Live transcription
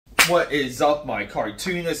What is up, my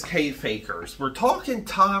cartoonist K-fakers? We're talking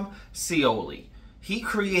Tom SCIOLI. He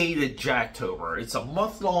created JACKTOBER. It's a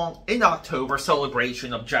month-long, in October,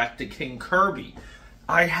 celebration of Jack the King Kirby.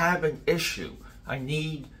 I have an issue. I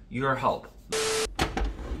need your help.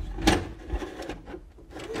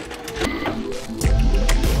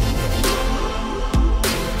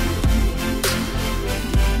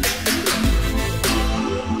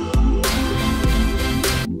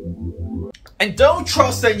 And don't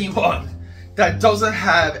trust anyone that doesn't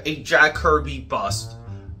have a Jack Kirby bust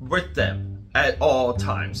with them at all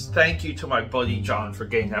times. Thank you to my buddy John for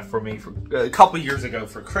getting that for me for a couple years ago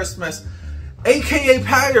for Christmas. AKA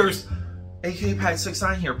Patters, AKA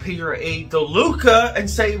Pat69 here, Peter A. DeLuca, and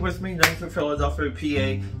say it with me, known for Philadelphia,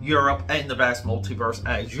 PA, Europe, and the vast multiverse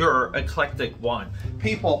as your eclectic one.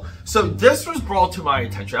 People, so this was brought to my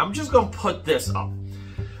attention. I'm just going to put this up.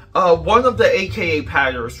 One of the AKA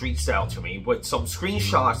Patters reached out to me with some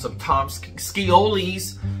screenshots of Tom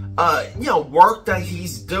SCIOLI's, work that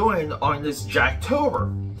he's doing on this JACKTOBER.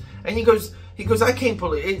 And he goes, I can't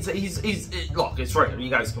believe it. Look, it's right here, you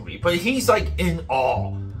guys can read, but he's like in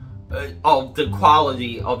awe of the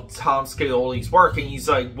quality of Tom SCIOLI's work, and he's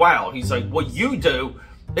like, wow, he's like, what you do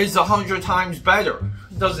is 100 times better.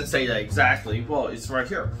 He doesn't say that exactly, well, it's right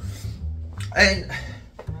here. And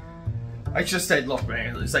I just said, look,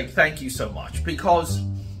 man, it's like, thank you so much, because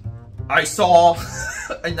I saw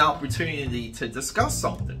an opportunity to discuss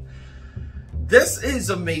something. This is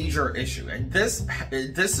a major issue, and this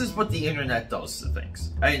is what the internet does to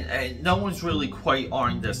things, and no one's really quite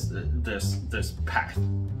on this path,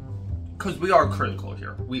 because we are critical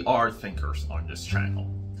here. We are thinkers on this channel.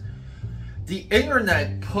 The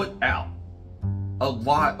internet put out a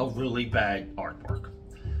lot of really bad artwork.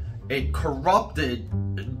 It corrupted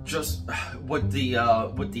just what the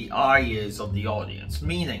eye is of the audience,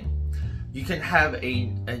 meaning you can have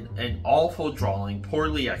an awful drawing,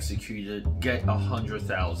 poorly executed, get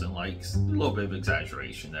 100,000 likes, a little bit of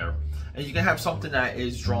exaggeration there, and you can have something that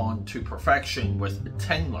is drawn to perfection with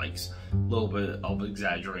 10 likes, a little bit of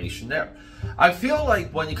exaggeration there. I feel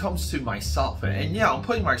like when it comes to myself, and yeah, I'm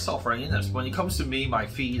putting myself right in this, when it comes to me, my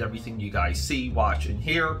feed, everything you guys see, watch, and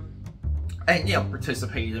hear, and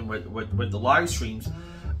participating with the live streams,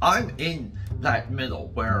 I'm in that middle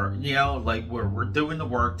where, like we're doing the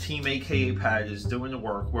work, Team AKA Pad is doing the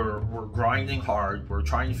work, we're grinding hard, we're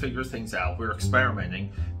trying to figure things out, we're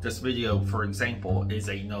experimenting. This video, for example, is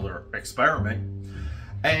another experiment,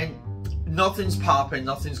 and nothing's popping,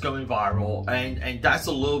 nothing's going viral, and that's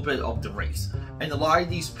a little bit of the race. And a lot of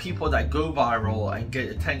these people that go viral and get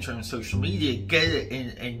attention on social media get it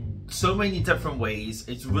in so many different ways.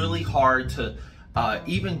 It's really hard to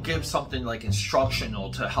even give something like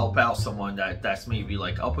instructional to help out someone that's maybe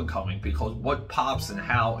like up and coming, because what pops and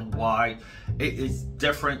how and why it is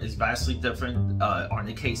different, is vastly different on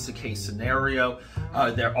a case-to-case scenario.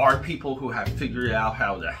 There are people who have figured out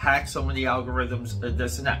how to hack some of the algorithms,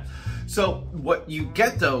 this and that. So what you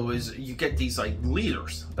get though is you get these like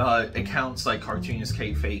leaders, accounts like Cartoonist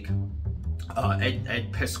Kayfabe,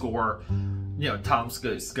 Ed Piscor, Tom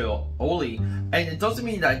SCIOLI, and it doesn't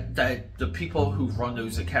mean that the people who run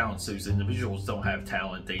those accounts, those individuals, don't have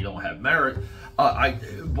talent, they don't have merit.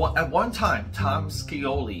 At one time, Tom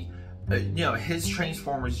SCIOLI, his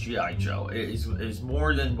Transformers G.I. Joe is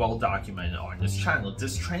more than well documented on this channel.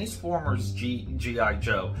 This Transformers G.I.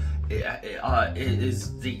 Joe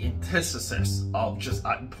is the antithesis of just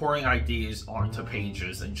pouring ideas onto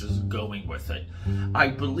pages and just going with it. I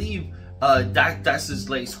believe that's his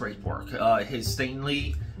latest great work. His Stan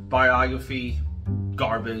Lee biography,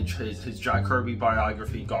 garbage. His Jack Kirby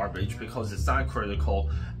biography, garbage, because it's not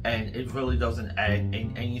critical and it really doesn't add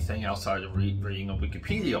anything outside of reading a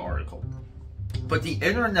Wikipedia article. But the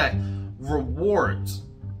internet rewards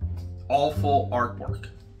awful artwork.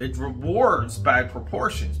 It rewards bad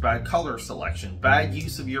proportions, bad color selection, bad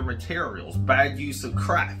use of your materials, bad use of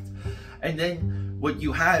craft. And then what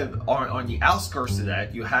you have on the outskirts of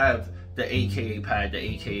that, you have the AKA Pad, the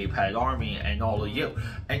AKA Pad Army, and all of you.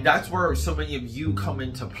 And that's where so many of you come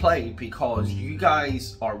into play, because you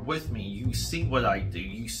guys are with me. You see what I do.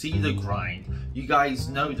 You see the grind. You guys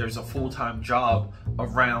know there's a full-time job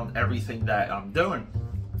around everything that I'm doing.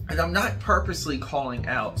 And I'm not purposely calling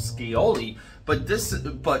out SCIOLI, but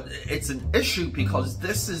it's an issue because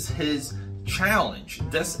this is his challenge.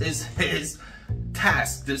 This is his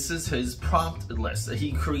task. This is his prompt list.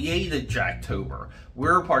 He created JACKTOBER.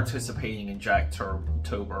 We're participating in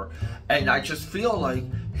JACKTOBER, and I just feel like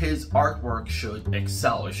his artwork should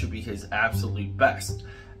excel. It should be his absolute best.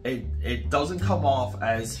 it doesn't come off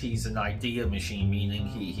as he's an idea machine, meaning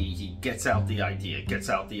he gets out the idea, gets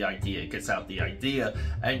out the idea, gets out the idea.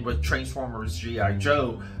 And with Transformers G.I.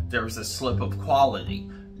 Joe, there's a slip of quality.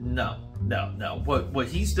 No. What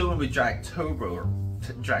he's doing with JACKTOBER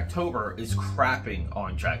is crapping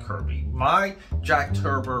on Jack Kirby. My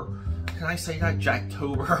JACKTOBER, can I say that?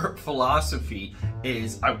 JACKTOBER philosophy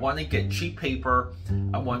is I want to get cheap paper,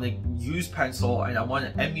 I want to use pencil, and I want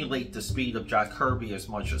to emulate the speed of Jack Kirby as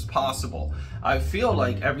much as possible. I feel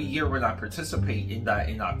like every year when I participate in that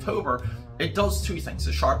in October, it does two things.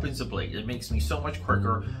 It sharpens the blade. It makes me so much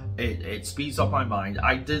quicker. It speeds up my mind.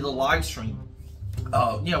 I did a live stream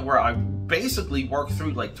you know, where I basically worked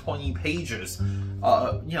through like 20 pages,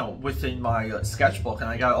 you know, within my sketchbook, and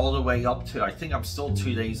I got all the way up to, I think I'm still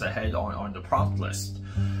 2 days ahead on the prompt list.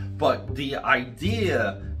 But the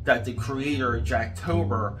idea that the creator of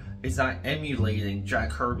JACKTOBER is not emulating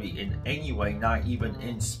Jack Kirby in any way, not even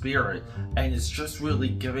in spirit, and it's just really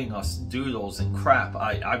giving us doodles and crap.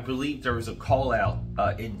 I believe there is a call out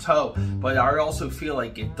in tow, but I also feel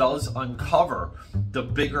like it does uncover the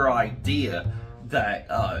bigger idea that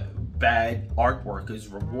bad artwork is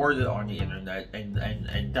rewarded on the internet,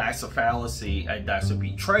 and that's a fallacy, and that's a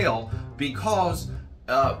betrayal, because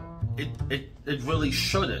it really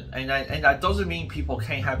shouldn't. And that doesn't mean people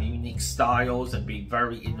can't have unique styles and be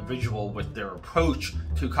very individual with their approach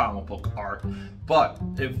to comic book art, but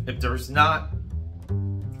if there's not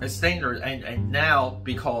a standard, and now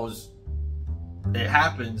because it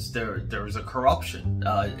happens, there's a corruption,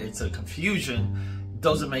 it's a confusion,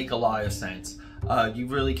 doesn't make a lot of sense. You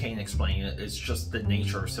really can't explain it. It's just the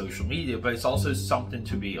nature of social media, but it's also something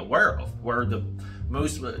to be aware of. Where the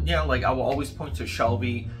most, you know, like I will always point to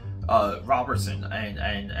Shelby Robertson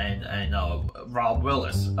and Rob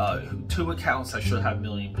Willis, two accounts that should have 1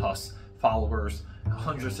 million+ followers,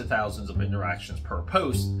 hundreds of thousands of interactions per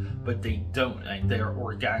post, but they don't, and they're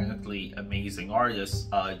organically amazing artists.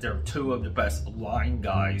 They're two of the best line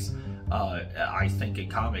guys, I think, in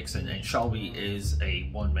comics, and Shelby is a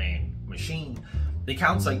one-man machine.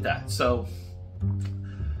 Accounts like that. So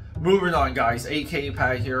moving on, guys,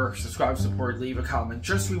 AKAPAD here. Subscribe, support, leave a comment.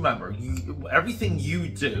 Just remember, everything you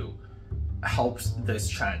do helps this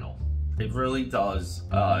channel. It really does.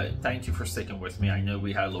 Thank you for sticking with me. I know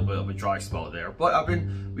we had a little bit of a dry spell there, but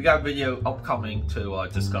we got a video upcoming to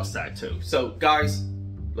discuss that too. So guys,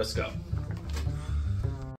 let's go.